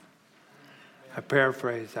I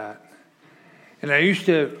paraphrase that. And I used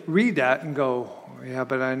to read that and go, yeah,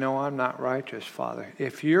 but I know I'm not righteous, Father.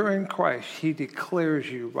 If you're in Christ, he declares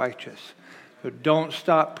you righteous. So don't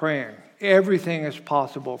stop praying. Everything is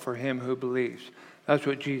possible for him who believes. That's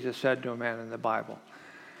what Jesus said to a man in the Bible.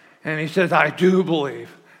 And he says, I do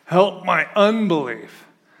believe. Help my unbelief,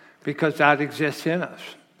 because that exists in us.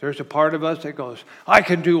 There's a part of us that goes, I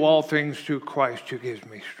can do all things through Christ who gives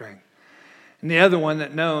me strength. And the other one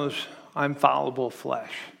that knows I'm fallible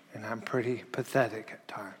flesh. And I'm pretty pathetic at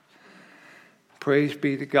times. Praise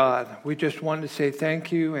be to God. We just wanted to say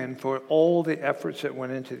thank you and for all the efforts that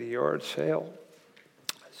went into the yard sale.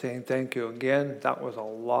 Saying thank you again. That was a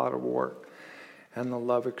lot of work. And the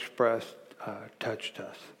love expressed touched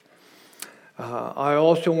us. I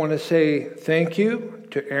also want to say thank you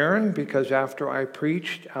to Aaron, because after I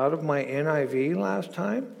preached out of my NIV last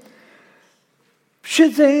time,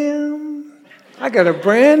 Shazam! I got a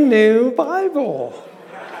brand new Bible.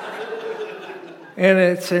 And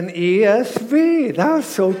it's an ESV. That's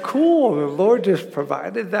so cool. The Lord just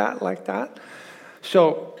provided that like that.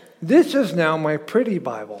 So this is now my pretty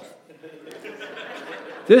Bible.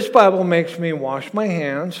 This Bible makes me wash my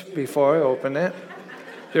hands before I open it.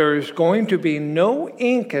 There is going to be no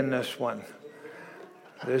ink in this one.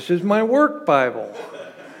 This is my work Bible.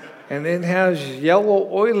 And it has yellow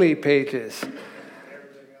oily pages.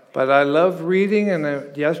 But I love reading,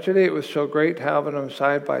 and yesterday it was so great having them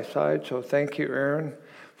side by side. So thank you, Aaron,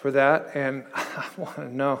 for that. And I want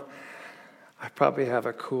to know, I probably have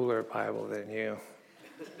a cooler Bible than you.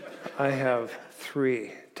 I have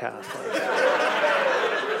 3 tassels.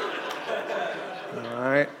 All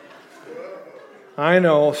right. I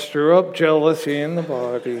know, stir up jealousy in the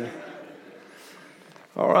body.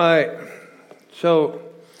 All right. So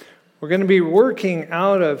we're going to be working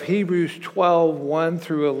out of Hebrews 12, 1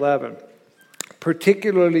 through 11.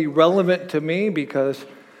 Particularly relevant to me because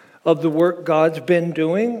of the work God's been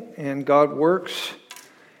doing. And God works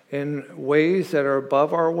in ways that are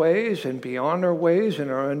above our ways and beyond our ways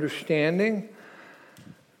and our understanding.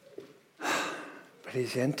 But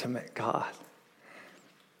he's intimate God.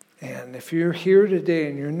 And if you're here today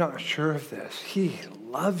and you're not sure of this, he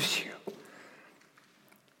loves you.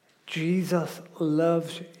 Jesus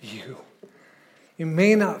loves you. You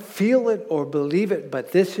may not feel it or believe it,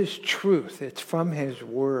 but this is truth. It's from his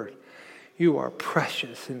word. You are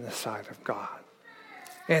precious in the sight of God.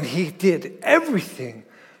 And he did everything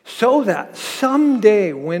so that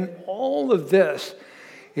someday when all of this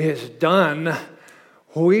is done,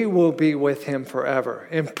 we will be with him forever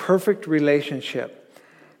in perfect relationship.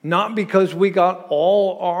 Not because we got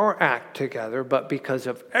all our act together, but because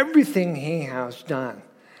of everything he has done.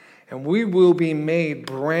 And we will be made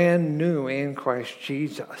brand new in Christ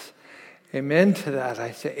Jesus. Amen to that. I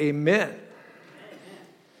say amen.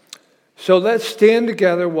 So let's stand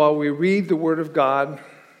together while we read the Word of God.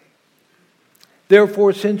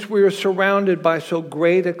 Therefore, since we are surrounded by so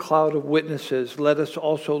great a cloud of witnesses, let us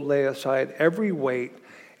also lay aside every weight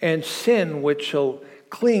and sin which so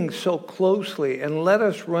clings so closely, and let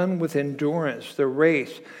us run with endurance the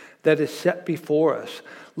race that is set before us,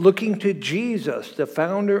 looking to Jesus, the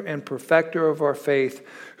founder and perfecter of our faith,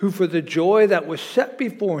 who for the joy that was set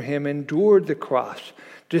before him endured the cross,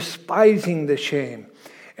 despising the shame,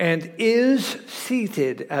 and is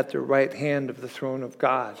seated at the right hand of the throne of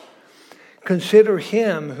God. Consider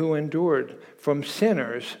him who endured from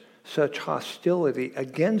sinners such hostility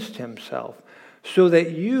against himself, so that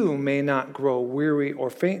you may not grow weary or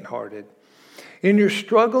faint-hearted. In your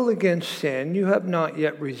struggle against sin, you have not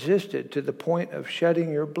yet resisted to the point of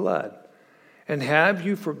shedding your blood. And have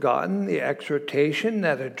you forgotten the exhortation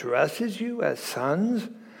that addresses you as sons?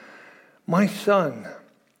 My son,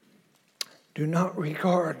 do not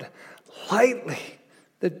regard lightly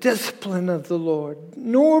the discipline of the Lord,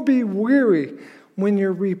 nor be weary when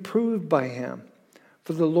you're reproved by him.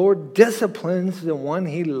 For the Lord disciplines the one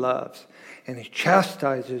he loves, and he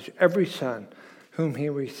chastises every son whom he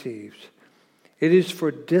receives. It is for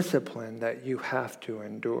discipline that you have to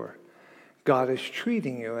endure. God is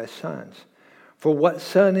treating you as sons. For what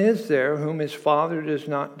son is there whom his father does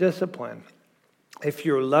not discipline? If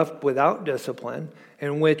you're left without discipline,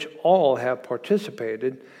 in which all have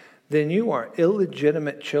participated, then you are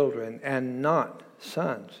illegitimate children and not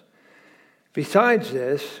sons. Besides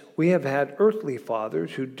this, we have had earthly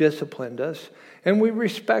fathers who disciplined us, and we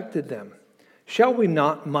respected them. Shall we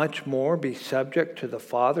not much more be subject to the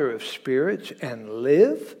Father of spirits and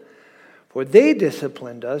live? For they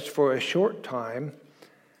disciplined us for a short time,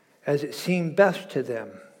 as it seemed best to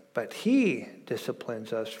them. But he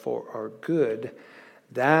disciplines us for our good,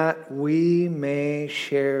 that we may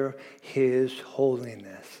share his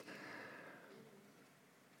holiness.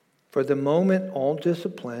 For the moment, all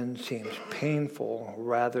discipline seems painful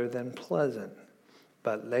rather than pleasant,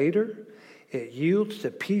 but later it yields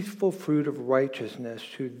the peaceful fruit of righteousness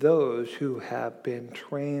to those who have been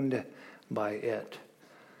trained by it.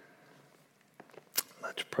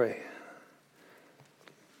 Let's pray.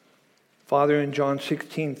 Father, in John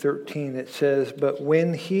 16:13, it says, "But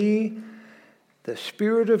when He, the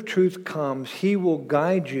Spirit of truth, comes, He will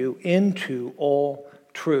guide you into all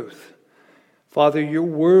truth." Father, your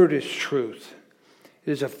word is truth.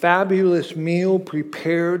 It is a fabulous meal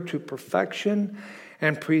prepared to perfection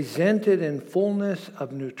and presented in fullness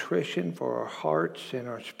of nutrition for our hearts and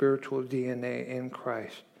our spiritual DNA in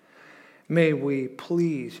Christ. May we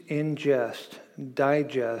please ingest,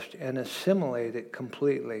 digest, and assimilate it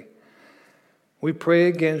completely. We pray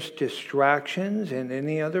against distractions and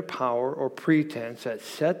any other power or pretense that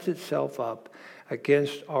sets itself up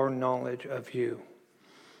against our knowledge of you.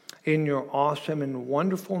 In your awesome and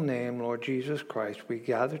wonderful name, Lord Jesus Christ, we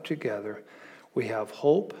gather together. We have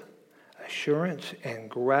hope, assurance, and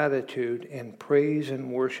gratitude in praise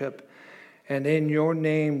and worship. And in your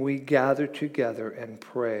name we gather together and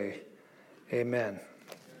pray. Amen.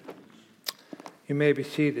 You may be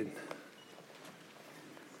seated.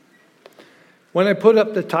 When I put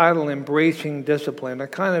up the title, Embracing Discipline, I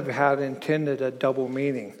kind of had intended a double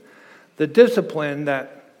meaning. The discipline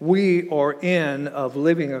that we are in of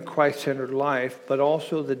living a Christ-centered life, but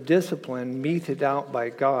also the discipline meted out by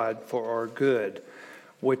God for our good,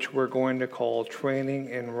 which we're going to call training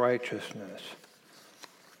in righteousness.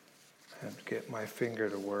 I have to get my finger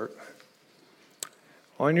to work.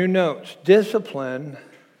 On your notes, discipline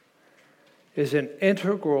is an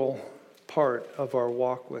integral part of our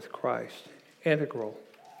walk with Christ. Integral.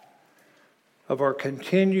 Of our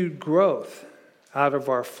continued growth out of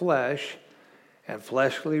our flesh and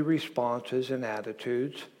fleshly responses and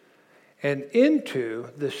attitudes, and into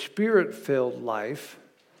the Spirit-filled life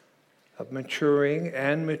of maturing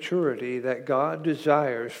and maturity that God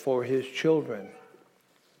desires for His children.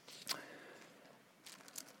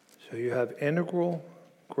 So you have integral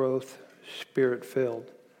growth,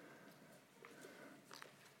 Spirit-filled.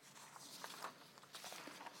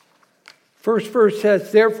 First verse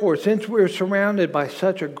says, "Therefore, since we are surrounded by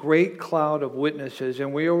such a great cloud of witnesses,"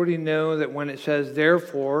 and we already know that when it says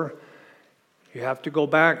therefore, you have to go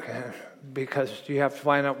back because you have to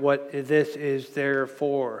find out what this is there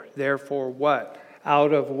for. Therefore what?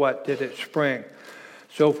 Out of what did it spring?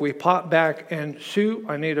 So if we pop back, and Sue,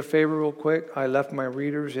 I need a favor real quick. I left my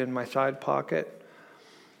readers in my side pocket.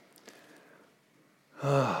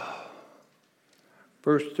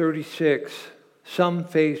 Verse 36. Some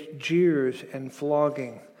faced jeers and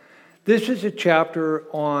flogging. This is a chapter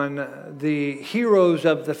on the heroes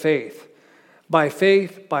of the faith. By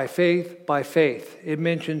faith, by faith, by faith. It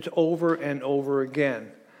mentions over and over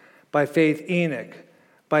again. By faith, Enoch.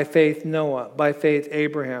 By faith, Noah. By faith,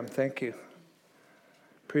 Abraham. Thank you.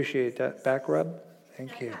 Appreciate that. Back rub?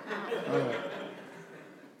 Thank you. All right.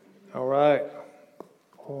 All right.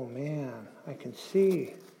 Oh, man. I can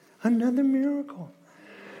see. Another miracle.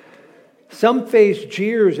 Some faced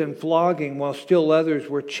jeers and flogging, while still others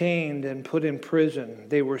were chained and put in prison.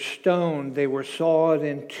 They were stoned. They were sawed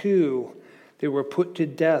in two. They were put to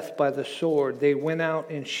death by the sword. They went out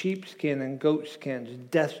in sheepskin and goatskins,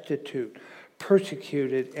 destitute,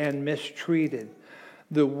 persecuted, and mistreated.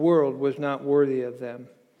 The world was not worthy of them.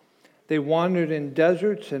 They wandered in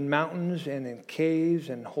deserts and mountains and in caves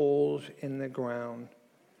and holes in the ground.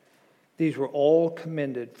 These were all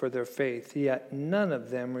commended for their faith, yet none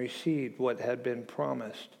of them received what had been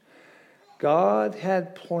promised. God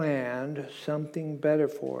had planned something better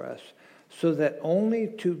for us, so that only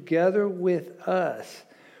together with us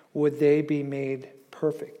would they be made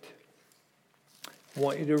perfect. I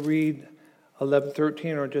want you to read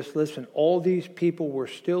 11:13 or just listen. All these people were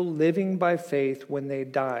still living by faith when they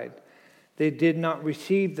died. They did not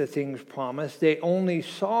receive the things promised. They only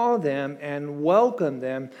saw them and welcomed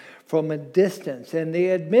them from a distance. And they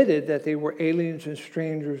admitted that they were aliens and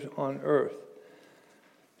strangers on earth.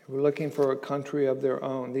 They were looking for a country of their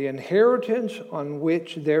own. The inheritance on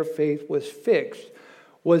which their faith was fixed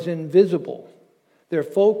was invisible. Their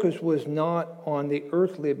focus was not on the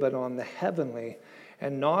earthly, but on the heavenly,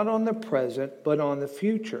 and not on the present, but on the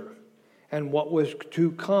future, and what was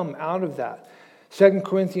to come out of that. 2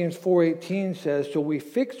 Corinthians 4:18 says, so we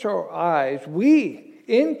fixed our eyes, we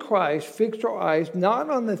in Christ fixed our eyes not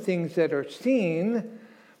on the things that are seen,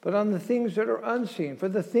 but on the things that are unseen. For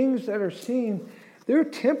the things that are seen, they're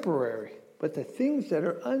temporary, but the things that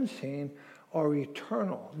are unseen are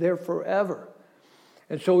eternal. They're forever.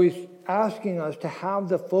 And so he's asking us to have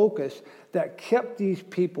the focus that kept these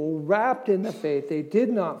people wrapped in the faith. They did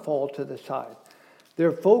not fall to the side.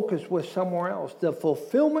 Their focus was somewhere else. The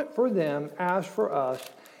fulfillment for them, as for us,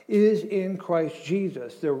 is in Christ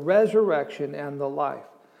Jesus, the resurrection and the life.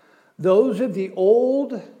 Those of the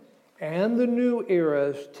old and the new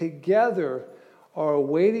eras together are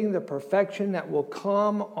awaiting the perfection that will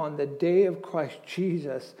come on the day of Christ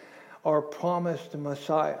Jesus, our promised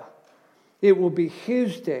Messiah. It will be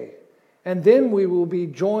his day. And then we will be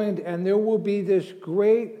joined, and there will be this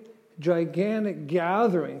great, gigantic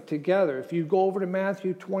gathering together. If you go over to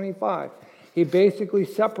Matthew 25, he basically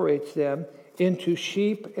separates them into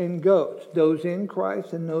sheep and goats, those in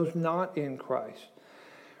Christ and those not in Christ.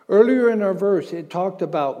 Earlier in our verse, it talked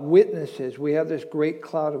about witnesses. We have this great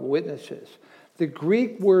cloud of witnesses. The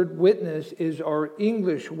Greek word witness is our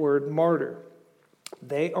English word martyr.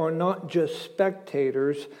 They are not just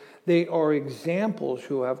spectators. They are examples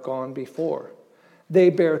who have gone before. They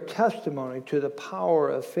bear testimony to the power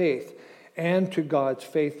of faith and to God's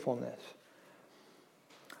faithfulness.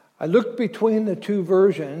 I looked between the two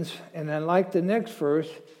versions, and I like the next verse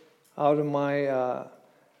out of my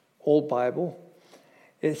old Bible.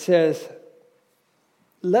 It says,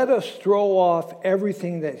 "Let us throw off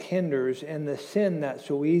everything that hinders and the sin that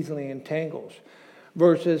so easily entangles,"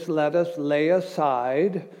 versus "let us lay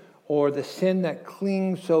aside," or the sin that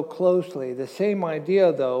clings so closely. The same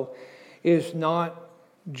idea, though, is not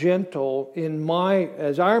gentle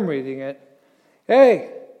as I'm reading it.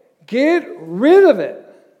 Hey, get rid of it.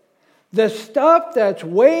 The stuff that's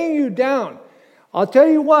weighing you down. I'll tell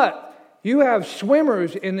you what, you have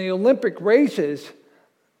swimmers in the Olympic races.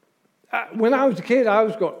 When I was a kid, I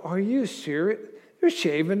was going, are you serious? They're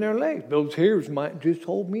shaving their legs. Those hairs might just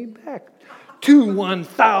hold me back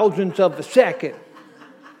 2/1000ths of a second.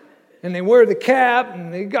 And they wear the cap,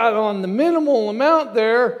 and they got on the minimal amount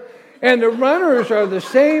there. And the runners are the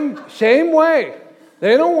same way.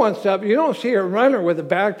 They don't want stuff. You don't see a runner with a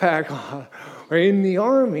backpack on. We're in the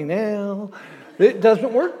army now. It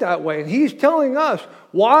doesn't work that way. And he's telling us,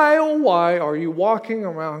 why, oh why, are you walking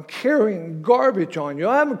around carrying garbage on you?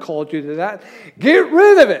 I haven't called you to that. Get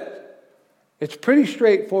rid of it. It's pretty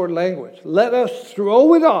straightforward language. Let us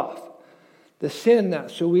throw it off, the sin that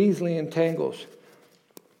so easily entangles.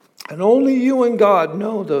 And only you and God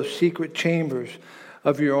know those secret chambers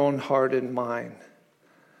of your own heart and mind.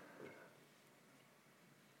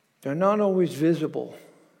 They're not always visible,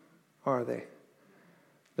 are they?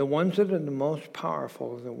 The ones that are the most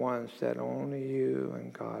powerful are the ones that only you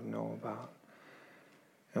and God know about.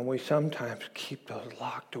 And we sometimes keep those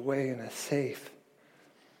locked away in a safe,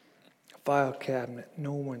 file cabinet.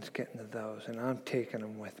 No one's getting to those, and I'm taking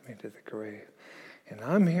them with me to the grave. And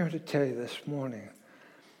I'm here to tell you this morning,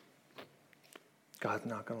 God's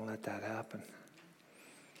not going to let that happen.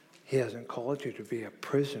 He hasn't called you to be a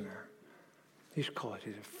prisoner. He's called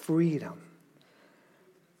you to freedom.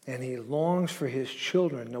 And he longs for his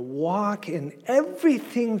children to walk in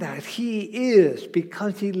everything that he is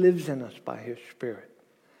because he lives in us by his Spirit.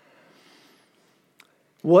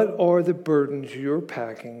 What are the burdens you're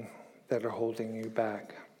packing that are holding you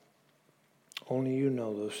back? Only you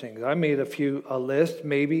know those things. I made a list,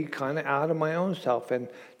 maybe kind of out of my own self, and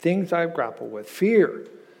things I've grappled with. Fear.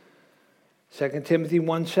 2 Timothy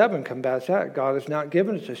 1:7 combats that. God has not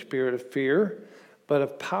given us a spirit of fear, but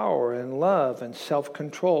of power and love and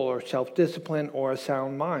self-control or self-discipline or a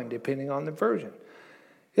sound mind, depending on the version.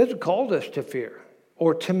 He hasn't called us to fear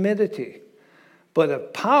or timidity, but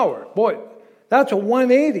of power. Boy, that's a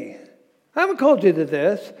 180. I haven't called you to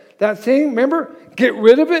this. That thing, remember? Get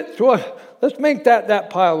rid of it. Let's make that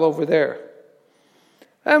pile over there.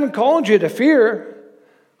 I haven't called you to fear.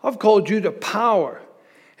 I've called you to power.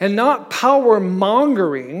 And not power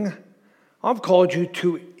mongering. I've called you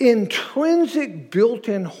to intrinsic,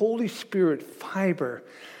 built-in Holy Spirit fiber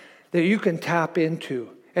that you can tap into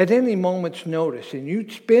at any moment's notice. And you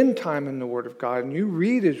spend time in the Word of God, and you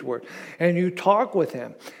read His Word, and you talk with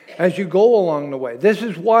Him as you go along the way. This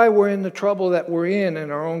is why we're in the trouble that we're in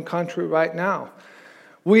our own country right now.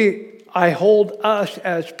 I hold us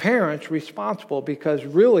as parents responsible because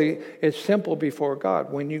really it's simple before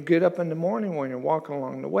God. When you get up in the morning, when you're walking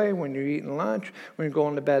along the way, when you're eating lunch, when you're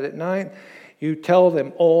going to bed at night, you tell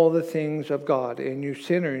them all the things of God, and you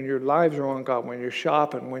center and your lives are on God. When you're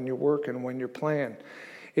shopping, when you're working, when you're playing,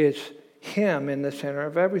 it's Him in the center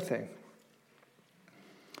of everything.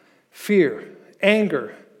 Fear,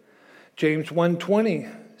 anger. James 1:20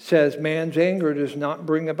 says, man's anger does not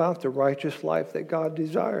bring about the righteous life that God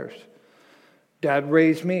desires. Dad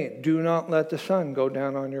raised me. Do not let the sun go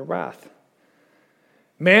down on your wrath.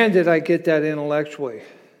 Man, did I get that intellectually.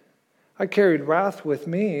 I carried wrath with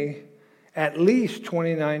me at least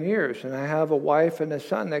 29 years, and I have a wife and a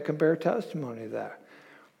son that can bear testimony to that.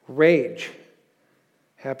 Rage,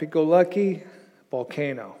 happy-go-lucky,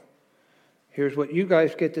 volcano. Here's what you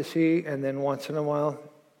guys get to see, and then once in a while,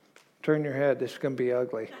 turn your head, this is going to be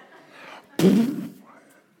ugly.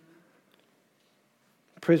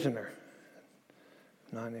 Prisoner.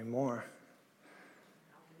 Not anymore.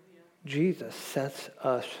 Jesus sets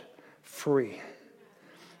us free.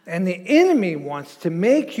 And the enemy wants to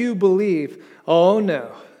make you believe, oh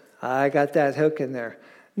no, I got that hook in there.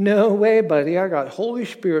 No way, buddy, I got Holy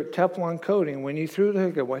Spirit Teflon coating. When you threw the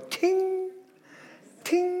hook, it went ting,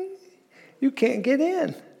 ting. You can't get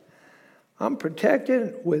in. I'm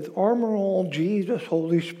protected with armor all Jesus,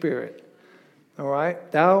 Holy Spirit. All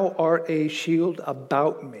right? Thou art a shield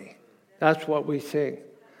about me. That's what we sing.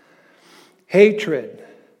 Hatred.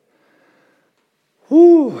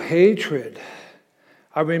 Ooh, hatred.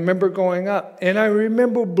 I remember going up, and I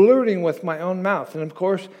remember blurting with my own mouth. And of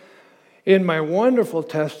course, in my wonderful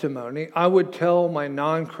testimony, I would tell my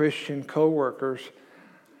non-Christian coworkers,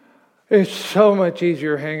 it's so much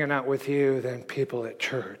easier hanging out with you than people at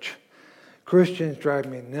church. Christians drive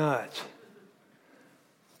me nuts.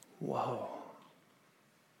 Whoa.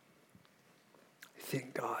 I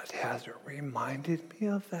think God hasn't reminded me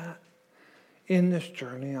of that in this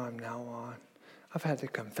journey I'm now on. I've had to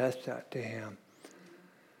confess that to Him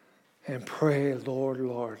and pray,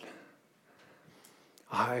 Lord,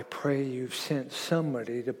 I pray you've sent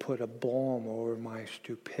somebody to put a balm over my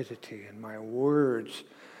stupidity and my words.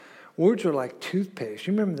 Words are like toothpaste.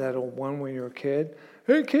 You remember that old one when you were a kid?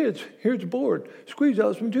 Hey, kids, here's a board. Squeeze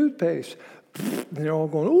out some toothpaste. And they're all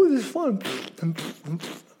going, oh, this is fun.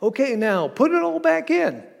 Okay, now, put it all back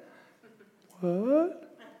in.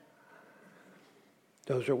 What?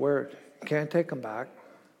 Those are words. You can't take them back.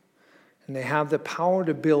 And they have the power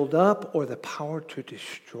to build up or the power to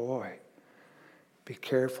destroy. Be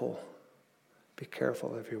careful. Be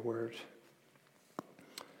careful of your words.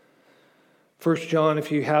 1 John,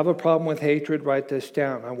 if you have a problem with hatred, write this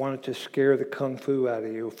down. I wanted to scare the kung fu out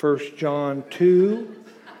of you. 1 John 2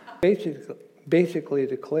 basically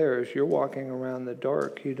declares you're walking around the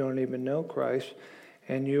dark. You don't even know Christ,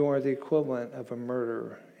 and you are the equivalent of a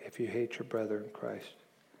murderer if you hate your brother in Christ.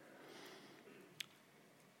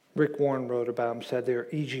 Rick Warren wrote about them, said they're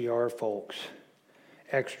EGR folks.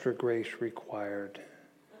 Extra grace required.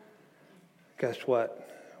 Guess what?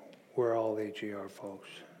 We're all EGR folks.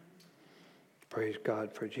 Praise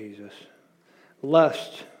God for Jesus.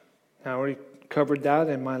 Lust. I already covered that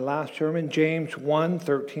in my last sermon. James 1,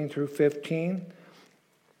 13 through 15.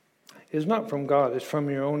 Is not from God. It's from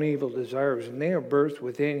your own evil desires. And they are birthed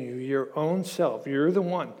within you, your own self. You're the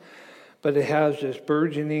one. But it has this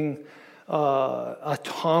burgeoning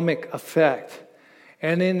atomic effect.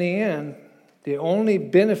 And in the end, the only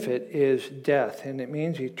benefit is death. And it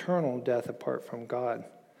means eternal death apart from God.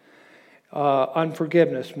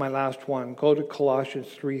 Unforgiveness, my last one. Go to Colossians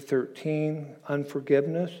 3:13.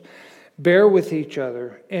 Unforgiveness. Bear with each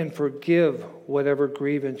other and forgive whatever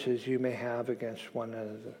grievances you may have against one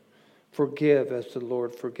another. Forgive as the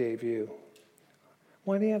Lord forgave you.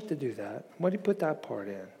 Why do you have to do that? Why do you put that part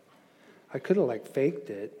in? I could have faked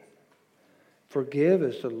it. Forgive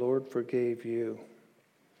as the Lord forgave you.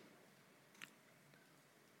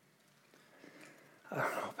 I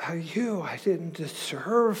don't know about you. I didn't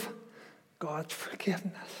deserve God's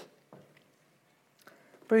forgiveness.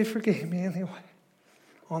 But He forgave me anyway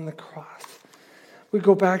on the cross. We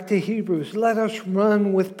go back to Hebrews. Let us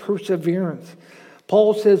run with perseverance.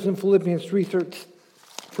 Paul says in Philippians 3:13,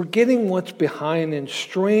 forgetting what's behind and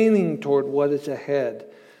straining toward what is ahead.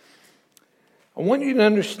 I want you to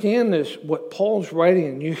understand this, what Paul's writing.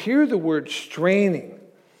 And you hear the word straining.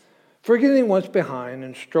 Forgetting what's behind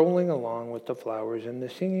and strolling along with the flowers and the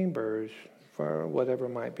singing birds for whatever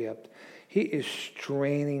might be up. He is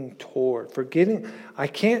straining toward. Forgetting, I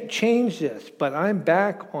can't change this, but I'm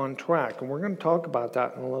back on track. And we're going to talk about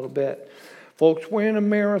that in a little bit. Folks, we're in a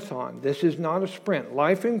marathon. This is not a sprint.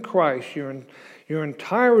 Life in Christ, your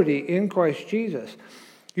entirety in Christ Jesus.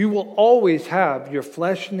 You will always have your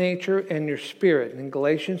flesh nature and your spirit. In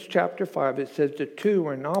Galatians chapter 5, it says the two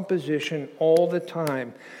are in opposition all the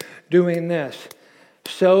time, doing this,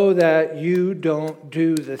 so that you don't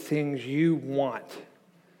do the things you want.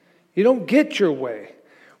 You don't get your way.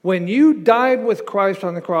 When you died with Christ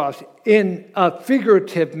on the cross in a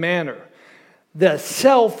figurative manner, the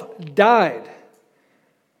self died.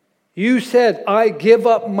 You said, I give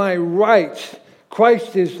up my rights.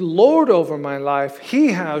 Christ is Lord over my life.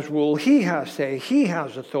 He has rule. He has say. He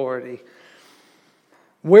has authority.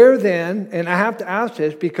 Where then, and I have to ask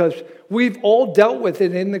this because we've all dealt with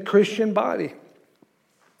it in the Christian body.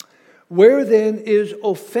 Where then is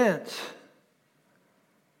offense?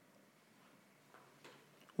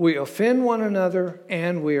 We offend one another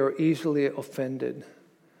and we are easily offended.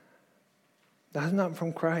 That's not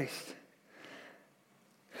from Christ.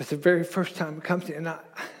 Because the very first time it comes to, and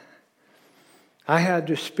I had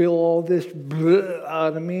to spill all this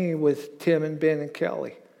out of me with Tim and Ben and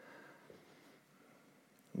Kelly.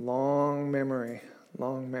 Long memory.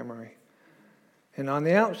 And on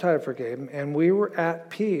the outside I forgave him, and we were at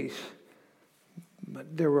peace.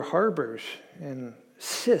 But there were harbors and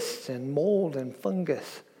cysts and mold and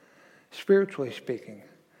fungus, spiritually speaking.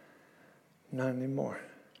 Not anymore.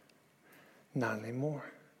 Not anymore,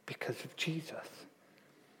 because of Jesus.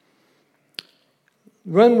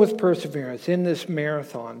 Run with perseverance in this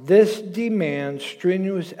marathon. This demands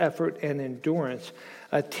strenuous effort and endurance,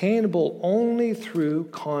 attainable only through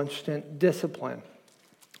constant discipline.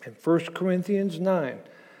 In 1 Corinthians 9,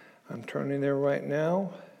 I'm turning there right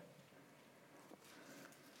now.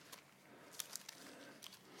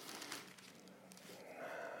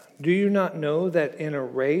 Do you not know that in a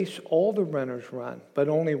race all the runners run, but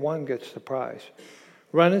only one gets the prize?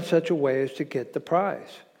 Run in such a way as to get the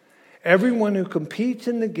prize. Everyone who competes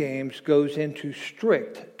in the games goes into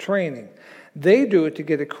strict training. They do it to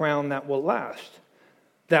get a crown that will last,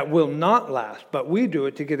 that will not last, but we do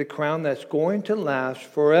it to get a crown that's going to last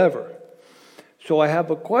forever. So I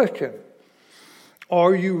have a question.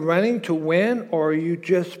 Are you running to win, or are you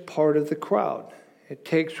just part of the crowd? It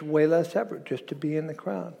takes way less effort just to be in the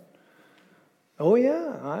crowd. Oh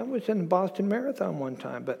yeah, I was in the Boston Marathon one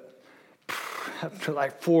time, but after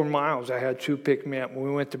like 4 miles, I had Sue pick me up. We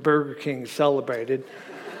went to Burger King and celebrated.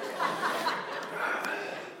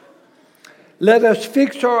 Let us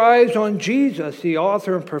fix our eyes on Jesus, the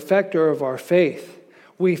author and perfecter of our faith.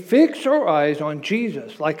 We fix our eyes on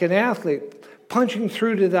Jesus like an athlete punching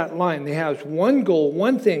through to that line. He has one goal,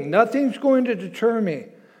 one thing. Nothing's going to deter me.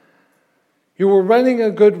 You were running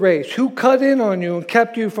a good race. Who cut in on you and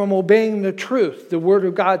kept you from obeying the truth, the Word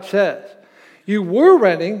of God says? You were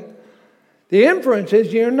running. The inference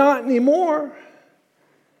is you're not anymore.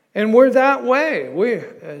 And we're that way.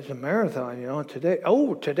 It's a marathon, today.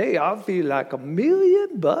 Oh, today I feel like $1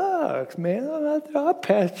 million, man. I'll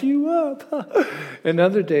pass you up. And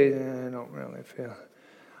other days, I don't really feel.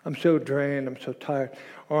 I'm so drained, I'm so tired.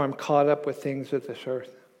 Or I'm caught up with things of this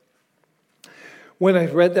earth. When I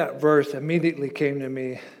read that verse, immediately came to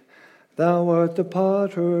me, Thou art the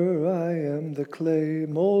potter, I am the clay.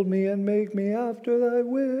 Mold me and make me after thy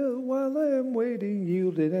will. While I am waiting,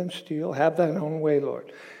 yielded and still. Have thine own way,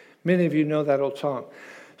 Lord. Many of you know that old song.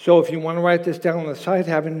 So if you want to write this down on the side,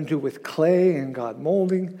 having to do with clay and God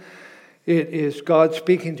molding, it is God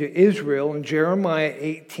speaking to Israel in Jeremiah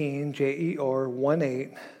 18, Jer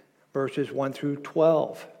 1:8, verses 1 through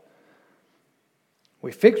 12.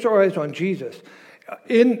 We fix our eyes on Jesus.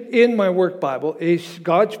 In my work Bible, is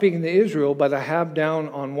God speaking to Israel, but I have down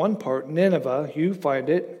on one part, Nineveh. You find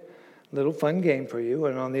it, little fun game for you.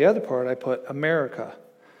 And on the other part, I put America.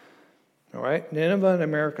 All right, Nineveh and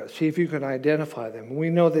America. See if you can identify them. We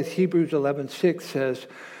know that Hebrews 11:6 says,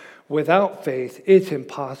 without faith, it's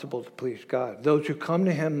impossible to please God. Those who come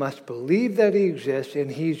to him must believe that he exists, and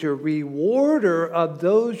he's a rewarder of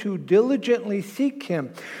those who diligently seek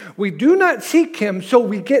him. We do not seek him so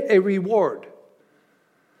we get a reward.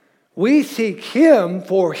 We seek him,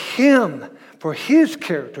 for his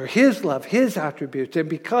character, his love, his attributes, and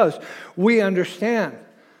because we understand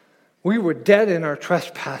we were dead in our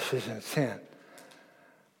trespasses and sin.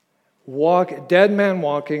 Dead man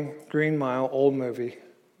walking, Green Mile, old movie,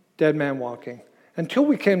 dead man walking. Until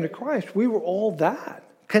we came to Christ, we were all that,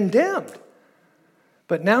 condemned.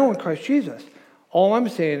 But now in Christ Jesus, all I'm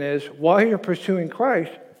saying is, while you're pursuing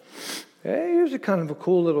Christ, hey, here's a kind of a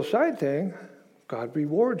cool little side thing. God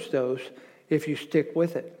rewards those if you stick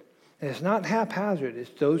with it. And it's not haphazard. It's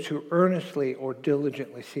those who earnestly or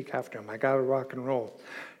diligently seek after him. I got to rock and roll.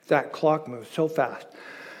 That clock moves so fast.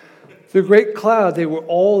 The great cloud, they were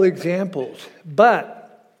all examples.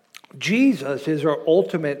 But Jesus is our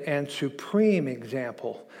ultimate and supreme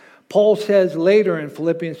example. Paul says later in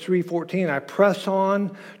Philippians 3:14, I press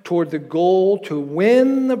on toward the goal to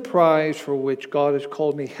win the prize for which God has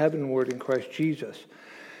called me heavenward in Christ Jesus.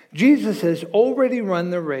 Jesus has already run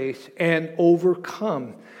the race and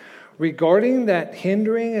overcome. Regarding that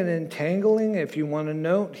hindering and entangling, if you want to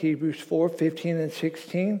note, Hebrews 4:15 and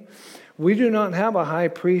 16, we do not have a high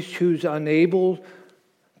priest who's unable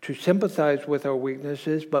to sympathize with our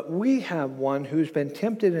weaknesses, but we have one who's been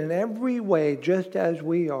tempted in every way just as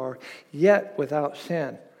we are, yet without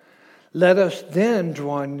sin. Let us then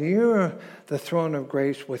draw near the throne of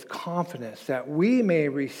grace with confidence, that we may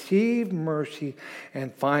receive mercy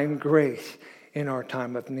and find grace in our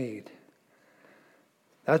time of need.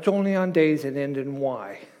 That's only on days that end in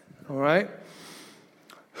Y. All right?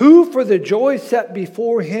 Who for the joy set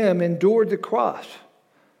before him endured the cross.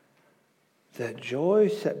 The joy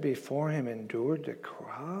set before him endured the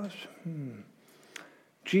cross?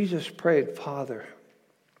 Jesus prayed, Father,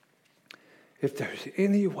 if there's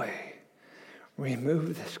any way,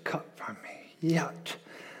 remove this cup from me. Yet,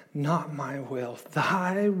 not my will,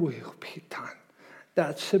 thy will be done.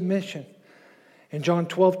 That's submission. In John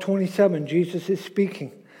 12:27, Jesus is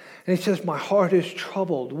speaking. And he says, my heart is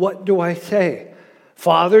troubled. What do I say?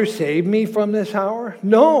 Father, save me from this hour?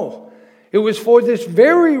 No. It was for this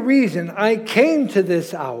very reason I came to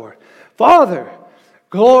this hour. Father,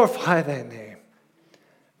 glorify thy name.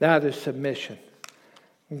 That is submission.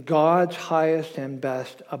 God's highest and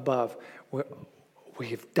best above.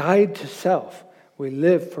 We've died to self. We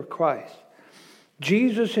live for Christ.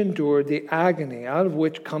 Jesus endured the agony out of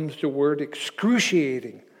which comes the word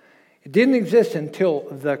excruciating. It didn't exist until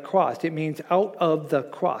the cross. It means out of the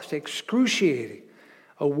cross. Excruciating.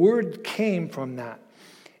 A word came from that.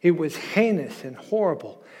 It was heinous and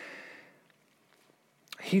horrible.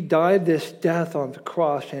 He died this death on the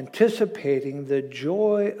cross, anticipating the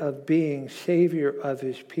joy of being Savior of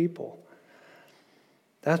his people.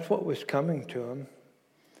 That's what was coming to him.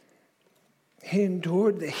 He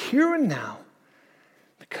endured the here and now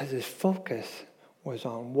because his focus was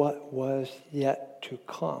on what was yet to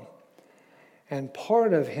come. And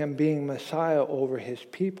part of him being Messiah over his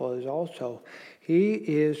people is also he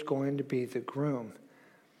is going to be the groom.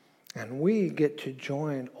 And we get to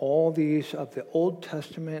join all these of the Old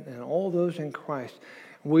Testament and all those in Christ.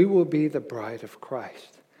 We will be the bride of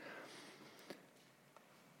Christ.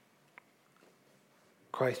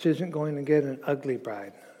 Christ isn't going to get an ugly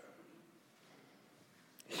bride.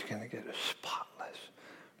 He's going to get a spotless,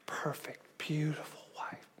 perfect, beautiful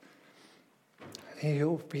wife. And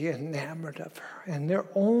he'll be enamored of her. And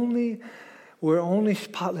we're only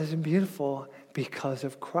spotless and beautiful because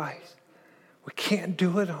of Christ. We can't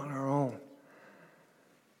do it on our own.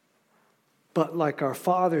 But like our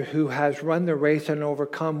Father who has run the race and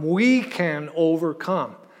overcome, we can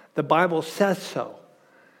overcome. The Bible says so.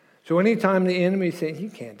 So anytime the enemy says,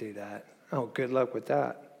 you can't do that. Oh, good luck with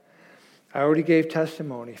that. I already gave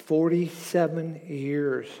testimony. 47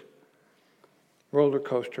 years roller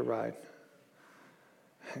coaster ride.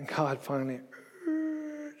 And God finally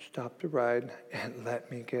stopped the ride and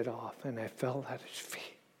let me get off. And I fell at his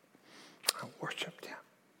feet. I worshiped him.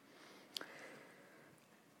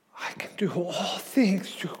 I can do all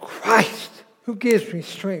things through Christ who gives me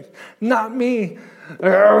strength. Not me.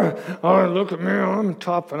 Oh, look at me. I'm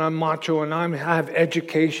tough and I'm macho and I have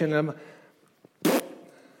education.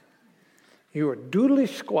 You are doodly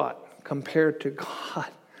squat compared to God.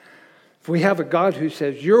 If we have a God who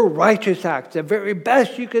says your righteous acts, the very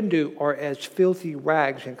best you can do, are as filthy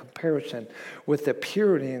rags in comparison with the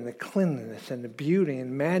purity and the cleanliness and the beauty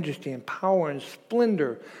and majesty and power and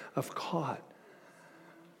splendor of God.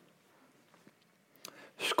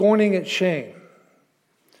 Scorning its shame.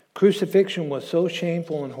 Crucifixion was so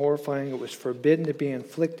shameful and horrifying it was forbidden to be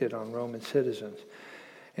inflicted on Roman citizens.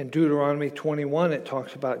 In Deuteronomy 21, it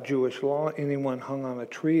talks about Jewish law. Anyone hung on a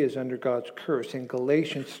tree is under God's curse. In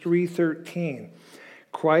Galatians 3:13,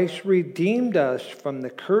 Christ redeemed us from the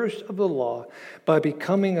curse of the law by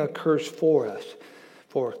becoming a curse for us.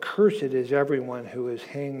 For cursed is everyone who is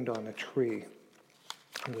hanged on a tree.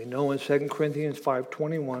 And we know in 2 Corinthians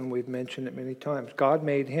 5:21, we've mentioned it many times, God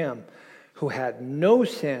made him who had no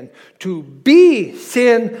sin to be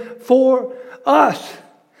sin for us,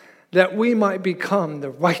 that we might become the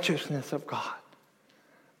righteousness of God.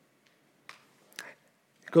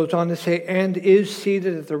 It goes on to say, and is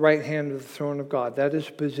seated at the right hand of the throne of God. That is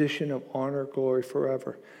a position of honor, glory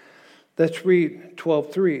forever. Let's read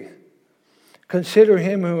 12:3. Consider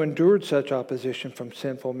him who endured such opposition from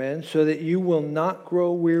sinful men, so that you will not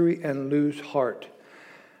grow weary and lose heart.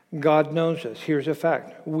 God knows us. Here's a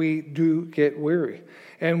fact. We do get weary,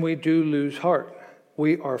 and we do lose heart.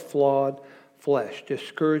 We are flawed flesh.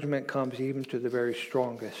 Discouragement comes even to the very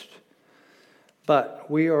strongest. But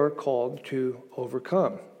we are called to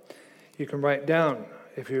overcome. You can write down,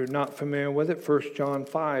 if you're not familiar with it, 1 John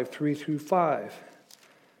 5:3-5.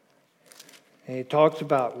 And he talks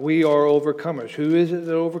about we are overcomers. Who is it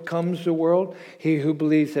that overcomes the world? He who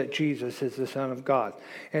believes that Jesus is the Son of God.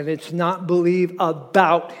 And it's not believe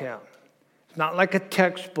about him. It's not like a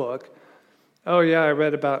textbook. Oh yeah, I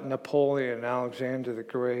read about Napoleon, Alexander the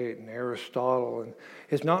Great, and Aristotle. And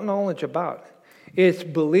it's not knowledge about. It's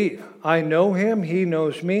belief. I know him, he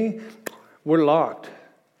knows me. We're locked.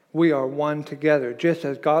 We are one together, just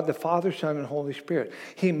as God the Father, Son, and Holy Spirit.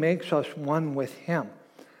 He makes us one with him.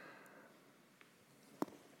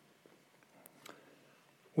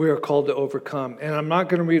 We are called to overcome. And I'm not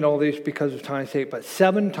going to read all these because of time's sake, but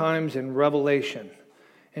 7 times in Revelation,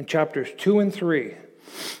 in chapters 2 and 3,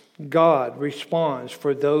 God responds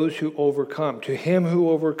for those who overcome. To him who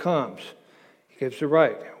overcomes, he gives the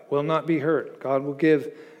right, will not be hurt. God will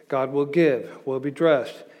give, will be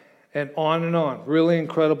dressed, and on. Really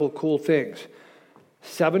incredible, cool things.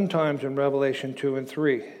 7 times in Revelation 2 and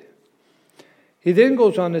 3. He then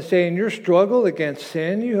goes on to say, in your struggle against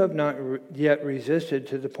sin, you have not yet resisted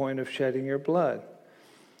to the point of shedding your blood.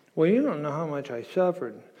 Well, you don't know how much I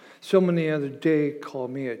suffered. Someone the other day called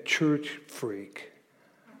me a church freak.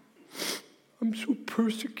 I'm so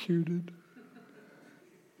persecuted.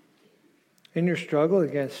 In your struggle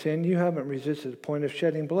against sin, you haven't resisted the point of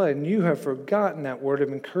shedding blood. And you have forgotten that word of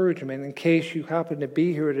encouragement in case you happen to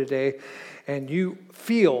be here today and you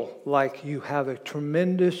feel like you have a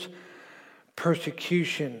tremendous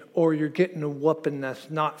persecution, or you're getting a whooping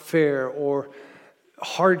that's not fair, or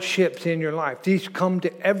hardships in your life. These come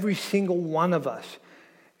to every single one of us.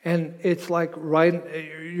 And it's like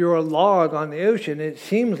you're a log on the ocean, it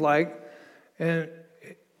seems like, and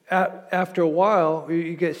after a while,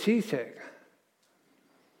 you get seasick.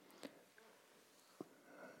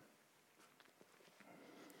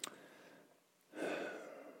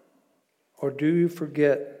 Or do you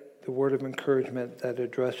forget the word of encouragement that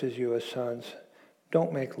addresses you as sons?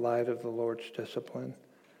 Don't make light of the Lord's discipline.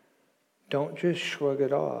 Don't just shrug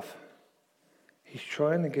it off. He's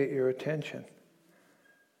trying to get your attention.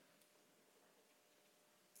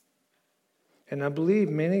 And I believe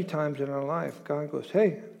many times in our life, God goes,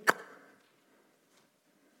 hey.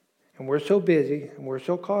 And we're so busy, and we're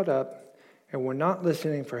so caught up, and we're not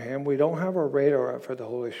listening for him. We don't have our radar up for the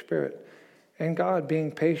Holy Spirit. And God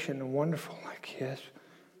being patient and wonderful, like, yes.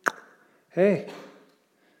 Hey,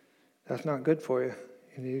 that's not good for you.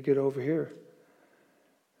 You need to get over here.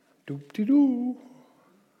 Doop-de-doo.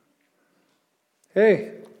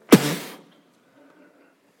 Hey.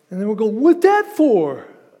 And then we'll go, what's that for?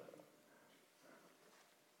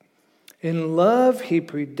 In love, he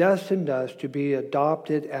predestined us to be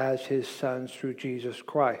adopted as his sons through Jesus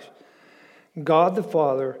Christ. God the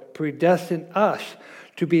Father predestined us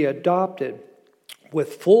to be adopted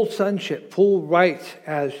with full sonship, full rights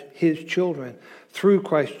as his children through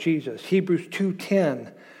Christ Jesus. Hebrews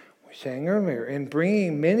 2:10, we sang earlier, in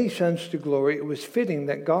bringing many sons to glory, it was fitting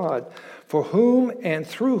that God, for whom and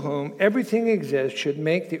through whom everything exists, should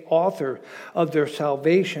make the author of their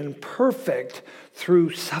salvation perfect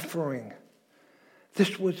through suffering.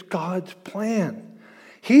 This was God's plan.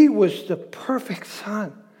 He was the perfect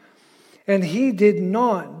son, and he did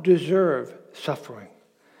not deserve suffering.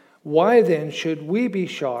 Why then should we be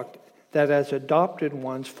shocked that as adopted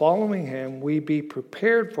ones following him, we be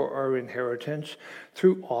prepared for our inheritance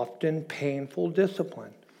through often painful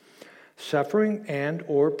discipline? Suffering and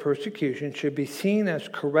or persecution should be seen as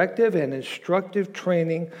corrective and instructive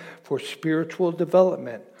training for spiritual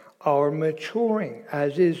development, our maturing,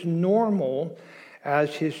 as is normal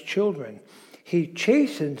as his children. He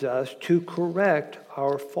chastens us to correct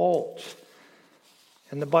our faults.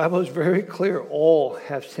 And the Bible is very clear. All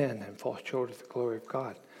have sinned and fall short of the glory of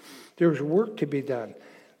God. There's work to be done.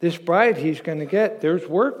 This bride he's going to get, there's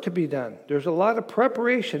work to be done. There's a lot of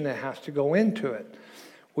preparation that has to go into it.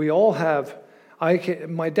 We all have,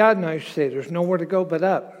 my dad and I used to say, there's nowhere to go but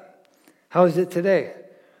up. How is it today?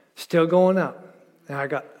 Still going up. And I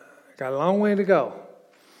got a long way to go.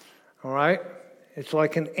 All right? It's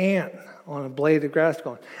like an ant on a blade of grass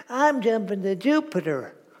going, I'm jumping to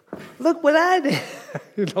Jupiter. Look what I did.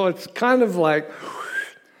 It's kind of like,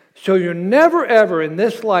 so you're never ever in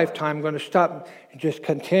this lifetime going to stop just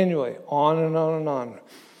continually on and on and on.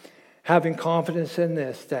 Having confidence in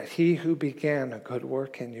this, that he who began a good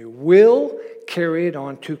work in you will carry it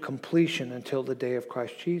on to completion until the day of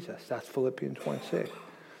Christ Jesus. That's Philippians 1:6.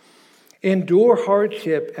 Endure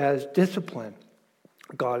hardship as discipline.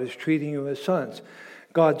 God is treating you as sons.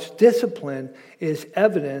 God's discipline is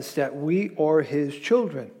evidence that we are his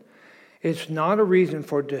children. It's not a reason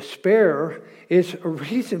for despair. It's a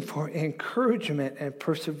reason for encouragement and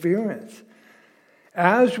perseverance.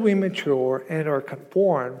 As we mature and are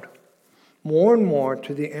conformed more and more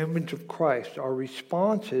to the image of Christ, our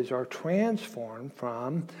responses are transformed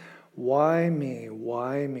from why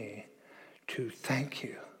me, to thank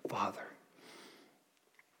you, Father.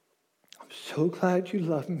 I'm so glad you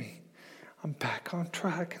love me. I'm back on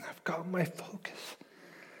track and I've got my focus.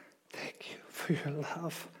 Thank you for your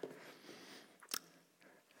love.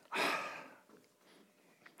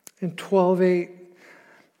 In 12:8,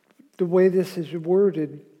 the way this is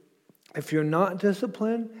worded, if you're not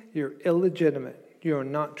disciplined, you're illegitimate. You're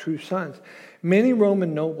not true sons. Many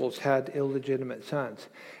Roman nobles had illegitimate sons.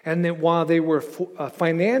 And then while they were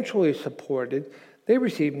financially supported, they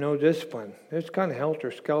received no discipline. It's kind of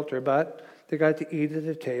helter-skelter, but they got to eat at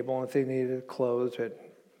the table if they needed clothes at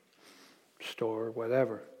store or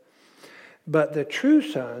whatever. But the true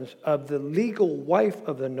sons of the legal wife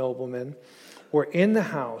of the nobleman were in the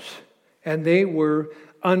house, and they were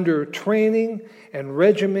under training and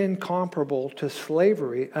regimen comparable to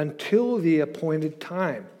slavery until the appointed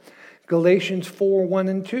time. Galatians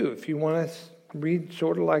 4:1-2, if you want to read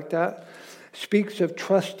sort of like that, speaks of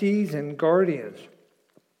trustees and guardians.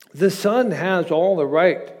 The son has all the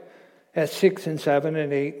right at 6 and 7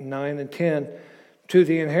 and 8 and 9 and 10 to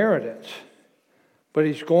the inheritance. But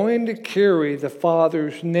he's going to carry the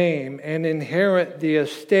father's name and inherit the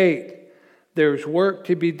estate. There's work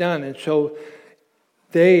to be done. And so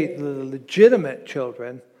the legitimate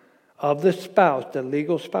children of the spouse, the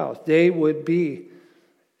legal spouse, they would be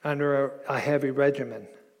under a heavy regimen.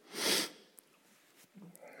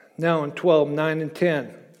 Now in 12:9 and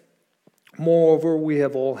 10, moreover, we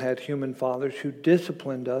have all had human fathers who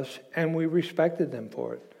disciplined us, and we respected them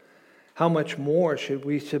for it. How much more should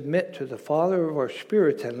we submit to the Father of our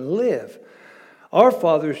spirits and live? Our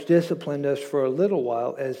fathers disciplined us for a little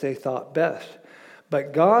while as they thought best.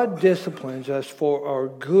 But God disciplines us for our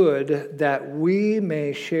good, that we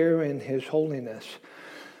may share in His holiness.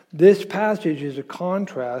 This passage is a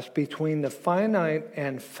contrast between the finite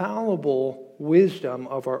and fallible wisdom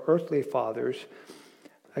of our earthly fathers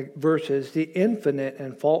versus the infinite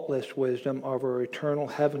and faultless wisdom of our eternal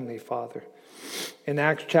heavenly Father. In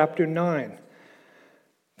Acts chapter 9,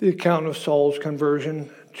 the account of Saul's conversion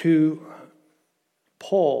to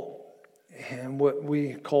Paul, and what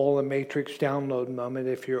we call a matrix download moment.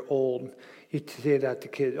 If you're old, you say that to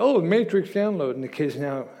kids. Oh, matrix download. And the kids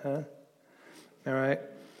now, huh? All right.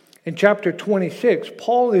 In chapter 26,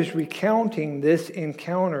 Paul is recounting this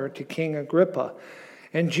encounter to King Agrippa.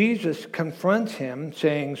 And Jesus confronts him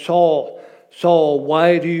saying, Saul, Saul,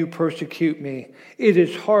 why do you persecute me? It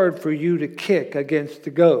is hard for you to kick against the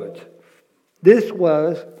goads. This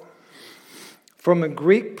was from a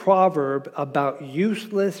Greek proverb about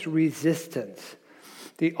useless resistance.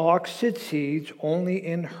 The ox succeeds only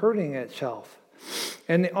in hurting itself.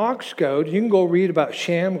 And the ox goad, you can go read about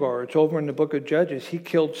Shamgar. It's over in the book of Judges. He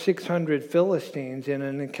killed 600 Philistines in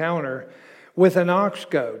an encounter with an ox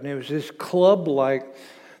goad. And it was this club-like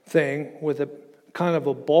thing with a kind of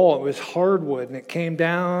a ball. It was hardwood, and it came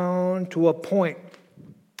down to a point.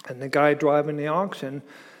 And the guy driving the oxen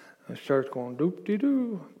starts going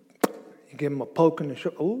doop-de-doo. You give them a poke in the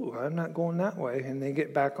shoulder. Oh, I'm not going that way. And they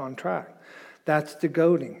get back on track. That's the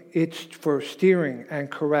goading. It's for steering and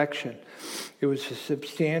correction. It was a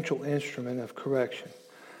substantial instrument of correction.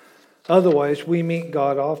 Otherwise, we meet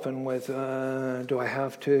God often with, do I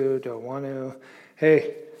have to? Do I want to?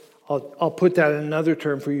 Hey, I'll put that in another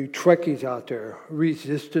term for you Trekkies out there.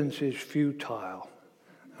 Resistance is futile.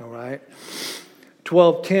 All right?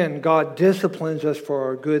 12:10, God disciplines us for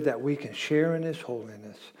our good that we can share in His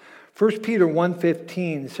holiness. 1 Peter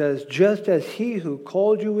 1:15 says, just as He who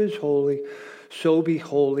called you is holy, so be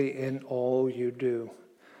holy in all you do.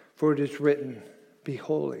 For it is written, be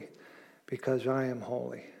holy, because I am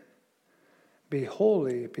holy. Be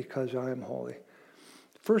holy, because I am holy.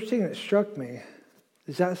 First thing that struck me,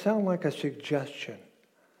 does that sound like a suggestion?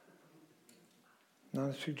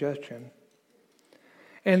 Not a suggestion.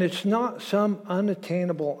 And it's not some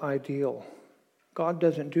unattainable ideal. God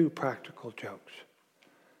doesn't do practical jokes.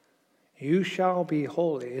 You shall be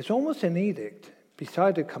holy. It's almost an edict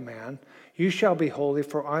beside the command. You shall be holy,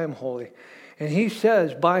 for I am holy. And He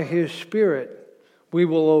says, by His Spirit, we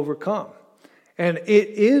will overcome. And it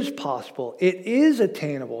is possible. It is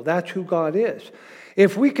attainable. That's who God is.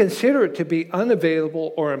 If we consider it to be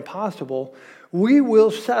unavailable or impossible, we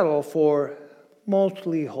will settle for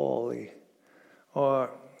mostly holy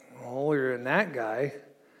or holier than that guy.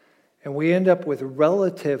 And we end up with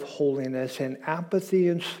relative holiness, and apathy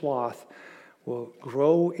and sloth will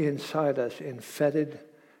grow inside us in fetid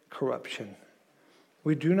corruption.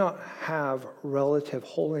 We do not have relative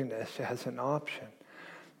holiness as an option.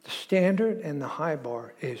 The standard and the high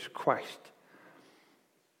bar is Christ.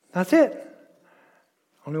 That's it.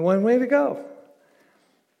 Only one way to go.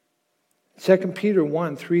 2 Peter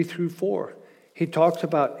 1:3-4. He talks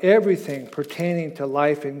about everything pertaining to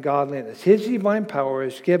life and godliness. His divine power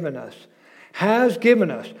has given us.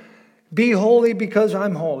 Be holy because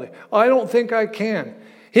I'm holy. I don't think I can.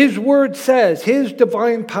 His word says His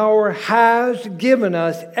divine power has given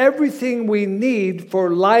us everything we need for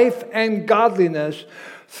life and godliness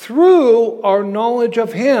through our knowledge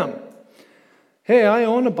of Him. Hey, I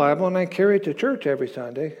own a Bible and I carry it to church every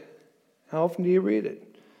Sunday. How often do you read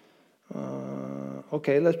it?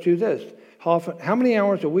 Okay, let's do this. How many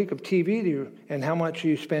hours a week of TV do you, and how much do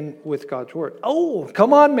you spend with God's Word? Oh,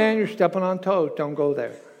 come on, man, you're stepping on toes. Don't go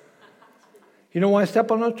there. You know why I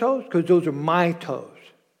step on those toes? Because those are my toes.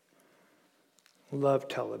 Love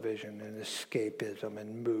television and escapism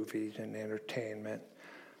and movies and entertainment.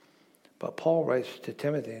 But Paul writes to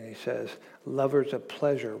Timothy and he says, lovers of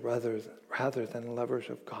pleasure rather than lovers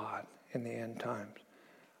of God in the end times.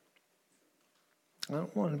 I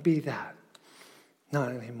don't want to be that.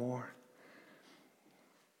 Not anymore.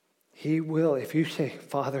 He will. If you say,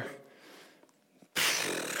 Father,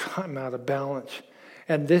 I'm out of balance,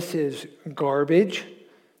 and this is garbage,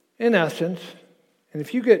 in essence, and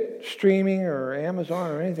if you get streaming or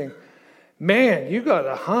Amazon or anything, man, you got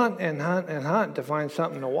to hunt and hunt and hunt to find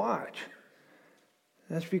something to watch.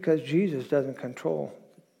 That's because Jesus doesn't control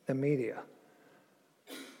the media.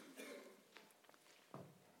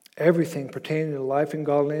 Everything pertaining to life and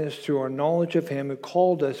godliness through our knowledge of Him who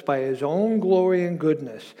called us by His own glory and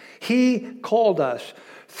goodness. He called us.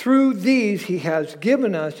 Through these He has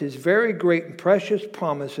given us His very great and precious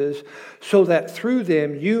promises, so that through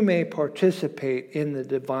them you may participate in the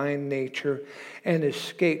divine nature and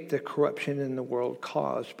escape the corruption in the world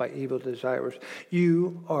caused by evil desires.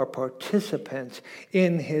 You are participants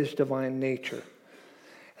in His divine nature.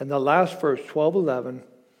 And the last verse, 12:11.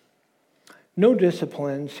 No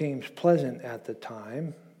discipline seems pleasant at the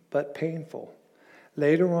time, but painful.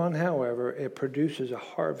 Later on, however, it produces a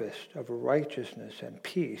harvest of righteousness and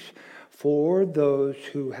peace for those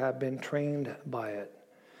who have been trained by it.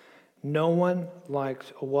 No one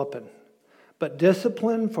likes a whooping, but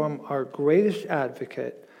discipline from our greatest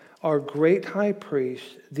advocate, our great high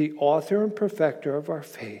priest, the author and perfecter of our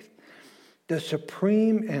faith, the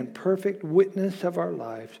supreme and perfect witness of our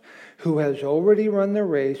lives, who has already run the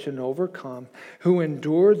race and overcome, who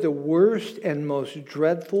endured the worst and most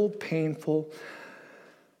dreadful, painful,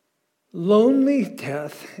 lonely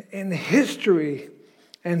death in history,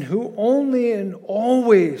 and who only and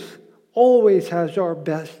always has our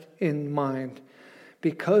best in mind,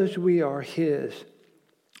 because we are His,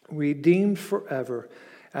 redeemed forever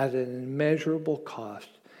at an immeasurable cost.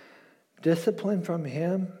 Discipline from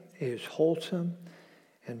Him is wholesome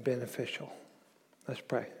and beneficial. Let's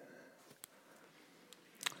pray.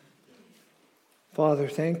 Father,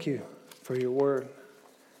 thank you for your word.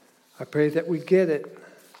 I pray that we get it,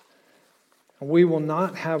 and we will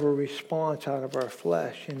not have a response out of our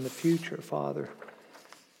flesh in the future, Father,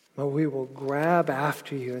 but we will grab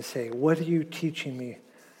after you and say, what are you teaching me?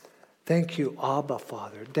 Thank you, Abba,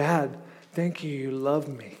 Father. Dad, thank you love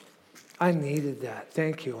me. I needed that.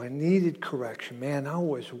 Thank you. I needed correction. Man, I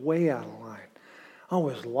was way out of line. I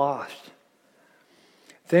was lost.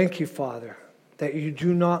 Thank you, Father, that you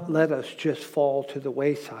do not let us just fall to the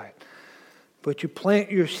wayside, but you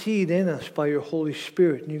plant your seed in us by your Holy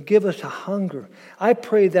Spirit, and you give us a hunger. I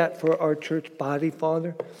pray that for our church body,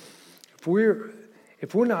 Father. If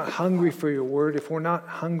we're not hungry for your word, if we're not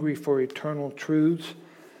hungry for eternal truths,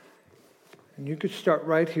 and you could start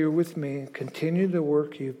right here with me and continue the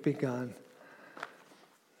work you've begun.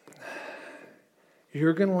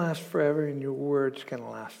 You're going to last forever, and your word's going to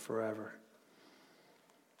last forever.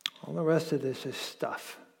 All the rest of this is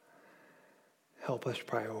stuff. Help us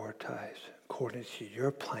prioritize according to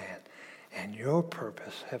your plan and your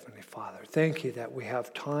purpose, Heavenly Father. Thank you that we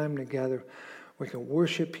have time together. We can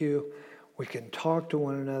worship you. We can talk to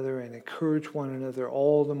one another and encourage one another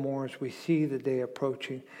all the more as we see the day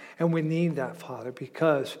approaching. And we need that, Father,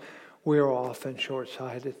 because we are often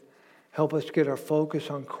short-sighted. Help us get our focus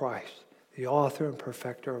on Christ, the author and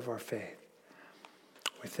perfecter of our faith.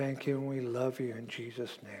 We thank you and we love you in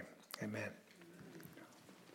Jesus' name. Amen.